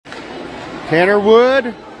Tanner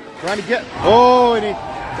Wood trying to get,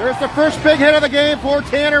 there's the first big hit of the game for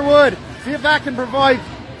Tanner Wood. See if that can provide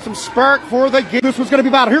some spark for the game. This was going to be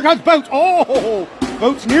bad. Here comes Boats. Oh,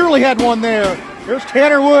 Boats nearly had one there. Here's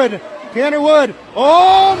Tanner Wood. Tanner Wood.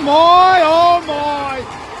 Oh my, oh my.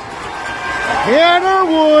 Tanner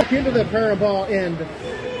Wood into the parabol end.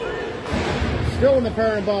 Still in the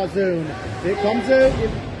parabol zone. It comes out.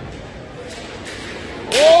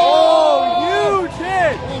 Huge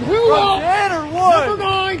hit from Tanner Wood. Number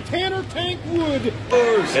 9, Tanner Tank Wood.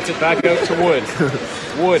 Gets it back out to Wood.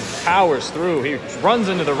 Wood powers through. He runs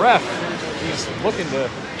into the ref. He's looking to...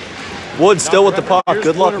 Wood still with the puck. Here's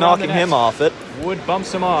Good luck Wood knocking him off it. Wood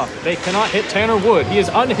bumps him off. They cannot hit Tanner Wood. He is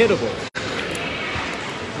unhittable.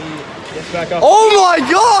 He gets back up. Oh my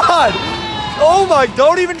God! Oh my,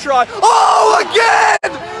 don't even try. Oh, again!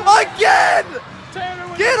 Again!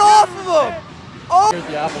 Get off of him! Oh. Here's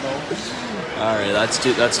the apple though. All right, that's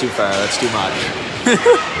too far. That's too much.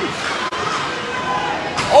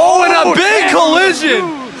 Oh, and a big collision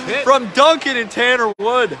from Duncan and Tanner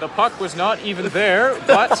Wood. The puck was not even there,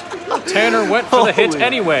 but Tanner went for the hit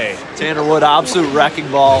anyway. Tanner Wood, absolute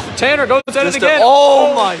wrecking ball. Tanner goes at it again.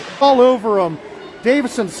 Oh my! All over him.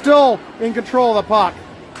 Davison still in control of the puck.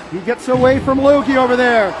 He gets away from Lukey over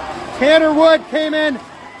there. Tanner Wood came in.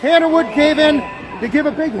 Tanner Wood gave in to give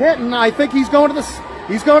a big hit, and I think he's going to this.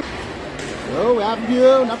 He's going. Oh,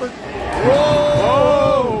 Avenue number.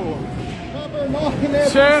 Whoa! Number 9 there.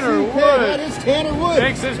 Tanner Wood. That is Tanner Wood.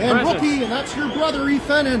 Makes his and presence. rookie, and that's your brother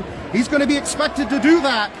Ethan, and he's going to be expected to do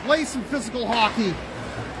that. Play some physical hockey.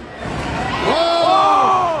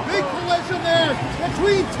 Whoa! Big collision there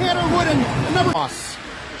between Tanner Wood and number.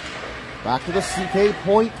 Back to the CK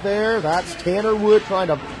point there. That's Tanner Wood trying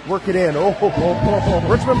to work it in.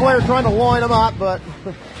 Richmond player trying to line him up, but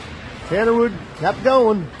Tanner Wood kept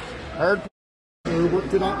going. Hard.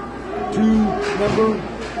 Worked it up to number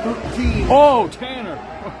 13. Oh, Tanner.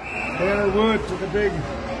 Tanner Wood took a big.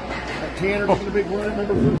 Tanner took a big run at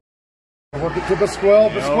number 13. Work it to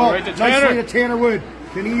Basquel. Right to Tanner. Nicely to Tanner Wood.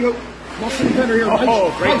 Can he muscle defender here?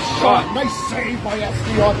 Great shot. Nice save by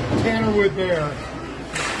SD on Tanner Wood there.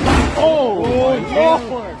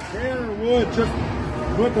 Tanner Wood just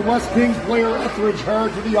put the West Kings player Etheridge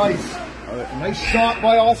hard to the ice. Nice shot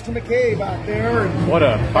by Austin McKay back there. And what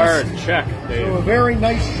a hard check, Dave. So a very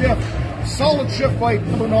nice shift. Solid shift by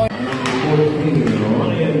number 9.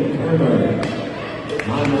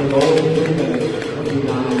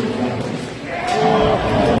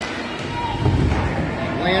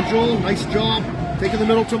 Langell, nice job taking the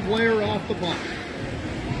Middleton player off the puck.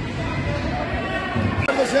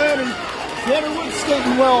 And Tanner Wood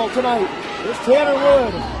skating well tonight. There's Tanner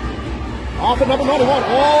Wood. Off at number 91.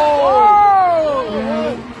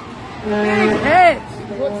 Big hit!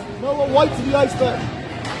 No white to the ice, but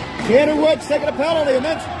Tanner Wood's taking a penalty, and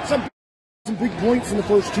that's some big points in the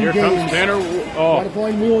first 2 here games. Comes Tanner. Trying to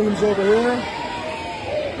find Williams over here.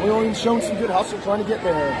 Williams showing some good hustle trying to get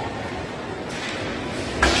there.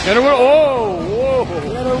 Tanner Wood. Whoa!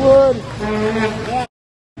 Tanner Wood.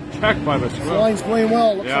 Check by the Squall. Line's playing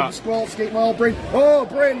well. Looks like the Squall skating well.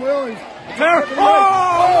 Braden Williams. Tanner.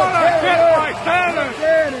 What a hit by Tanner.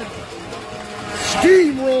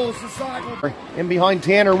 Steamrolls the side. In behind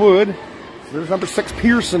Tanner Wood. There's number 6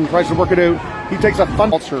 Pearson. Tries to work it out. He takes a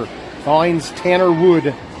thunder. Finds Tanner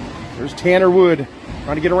Wood. There's Tanner Wood.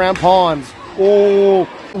 Trying to get around Pons. Oh,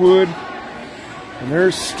 Wood. And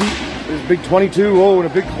there's Steve. There's big 22. Oh,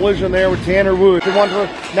 and a big collision there with Tanner Wood. The one for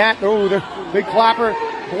Matt. Oh, the big clapper.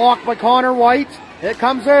 Blocked by Connor White. It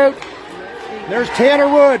comes out. There's Tanner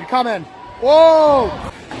Wood coming. Whoa!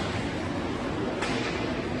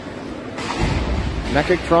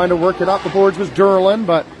 Mekik trying to work it up the boards was Derlin,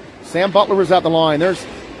 but Sam Butler was at the line. There's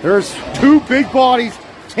 2 big bodies.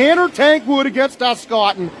 Tanner Tank Wood against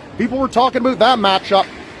Escott, and people were talking about that matchup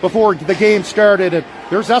before the game started. And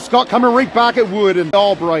there's Escott coming right back at Wood and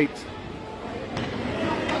Albright.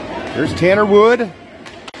 There's Tanner Wood.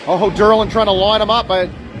 Oh, Derlin trying to line him up, but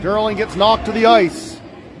Derlin gets knocked to the ice.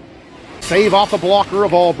 Save off the blocker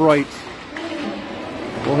of Albright.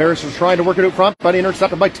 Will Harris is trying to work it out front, but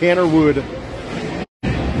intercepted by Tanner Wood.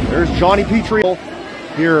 There's Johnny Petrie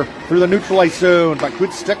here through the neutral ice zone, but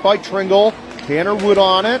good stick by Tringle. Tanner Wood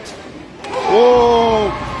on it. Whoa!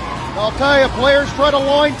 I'll tell you, players try to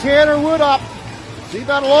line Tanner Wood up. See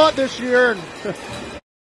that a lot this year.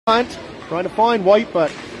 Trying to find White, but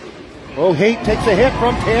Haight takes a hit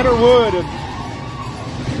from Tanner Wood.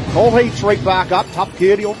 Cole Haight's right back up. Tough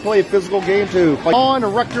kid. He'll play a physical game too. On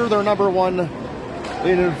Rector, their number 1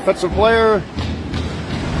 defensive player.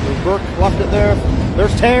 Burke left it there.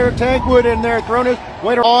 There's Tanner Tankwood in there. Thrown his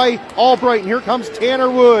waiter eye. Albright. And here comes Tanner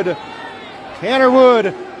Wood. Tanner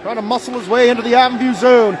Wood trying to muscle his way into the Avenue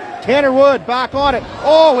zone. Tanner Wood back on it.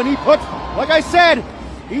 Oh, and he puts, like I said,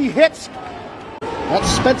 he hits. That's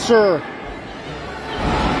Spencer.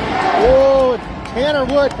 Oh, Tanner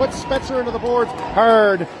Wood puts Spencer into the boards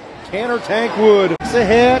hard. Tanner Tank Wood. It's a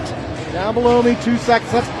hit. Down below me, 2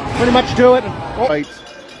 seconds. Let's pretty much do it. Oh. Right.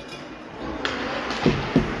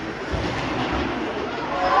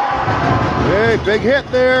 Hey, big hit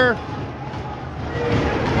there.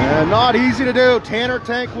 And not easy to do. Tanner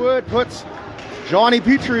Tank Wood puts Johnny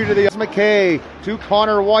Petrie to the McKay to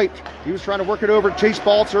Connor White. He was trying to work it over to Chase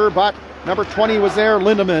Balzer, but number 20 was there,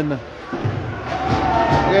 Lindemann.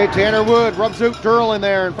 Okay, Tanner Wood rubs out Durl in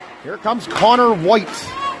there. Here comes Connor White.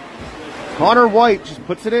 Connor White just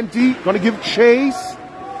puts it in deep. Going to give chase.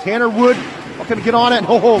 Tanner Wood not going to get on it.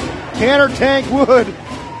 Oh, Tanner Tank Wood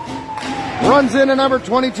runs into number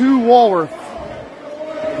 22, Walworth.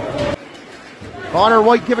 Connor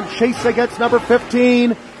White giving chase against number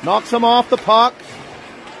 15. Knocks him off the puck.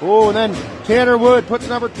 Oh, and then Tanner Wood puts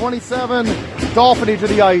number 27, Dolphiny, to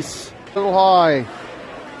the ice. A little high.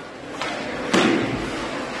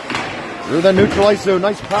 Through the neutral ice zone.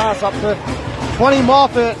 Nice pass up to 20,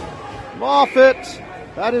 Moffat. Moffat.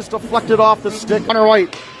 That is deflected off the stick. Connor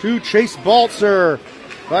White to Chase Balzer.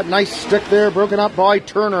 That nice stick there broken up by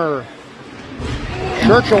Turner.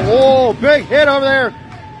 Churchill. Oh, big hit over there.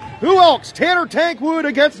 Who else? Tanner Tank Wood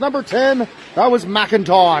against number 10. That was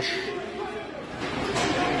McIntosh.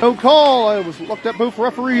 No call. I was looked at both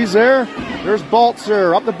referees there. There's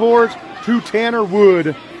Balzer up the boards to Tanner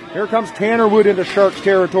Wood. Here comes Tanner Wood into Sharks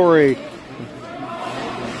territory.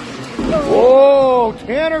 Oh,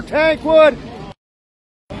 Tanner Tank Wood.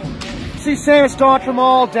 See Sam staunch them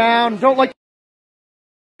all down. Don't like.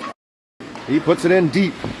 He puts it in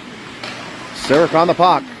deep. Sarek on the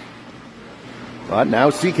puck. But now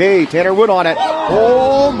CK, Tanner Wood on it.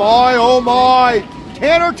 Oh my, oh my.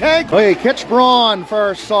 Tanner Tank. Hey, Kitch Braun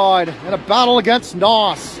far side in a battle against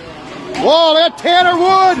Noss. Whoa, that Tanner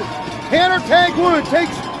Wood. Tanner Tank Wood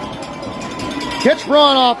takes Kitch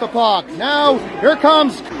Braun off the puck. Now, here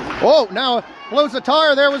comes, oh, now blows the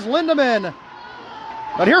tire. There was Lindemann.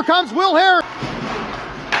 But here comes Will Harris.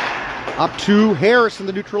 Up to Harris in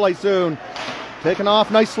the neutral ice zone. Taken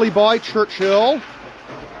off nicely by Churchill.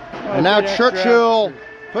 And now Churchill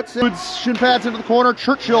puts his shin pads into the corner.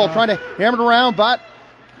 Churchill trying to hammer it around, but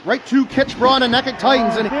right to Kitch Braun and Necking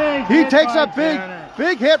Titans. And he takes a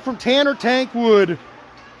big hit from Tanner Tank Wood.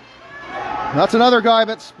 That's another guy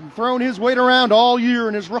that's thrown his weight around all year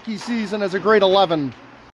in his rookie season as a grade 11.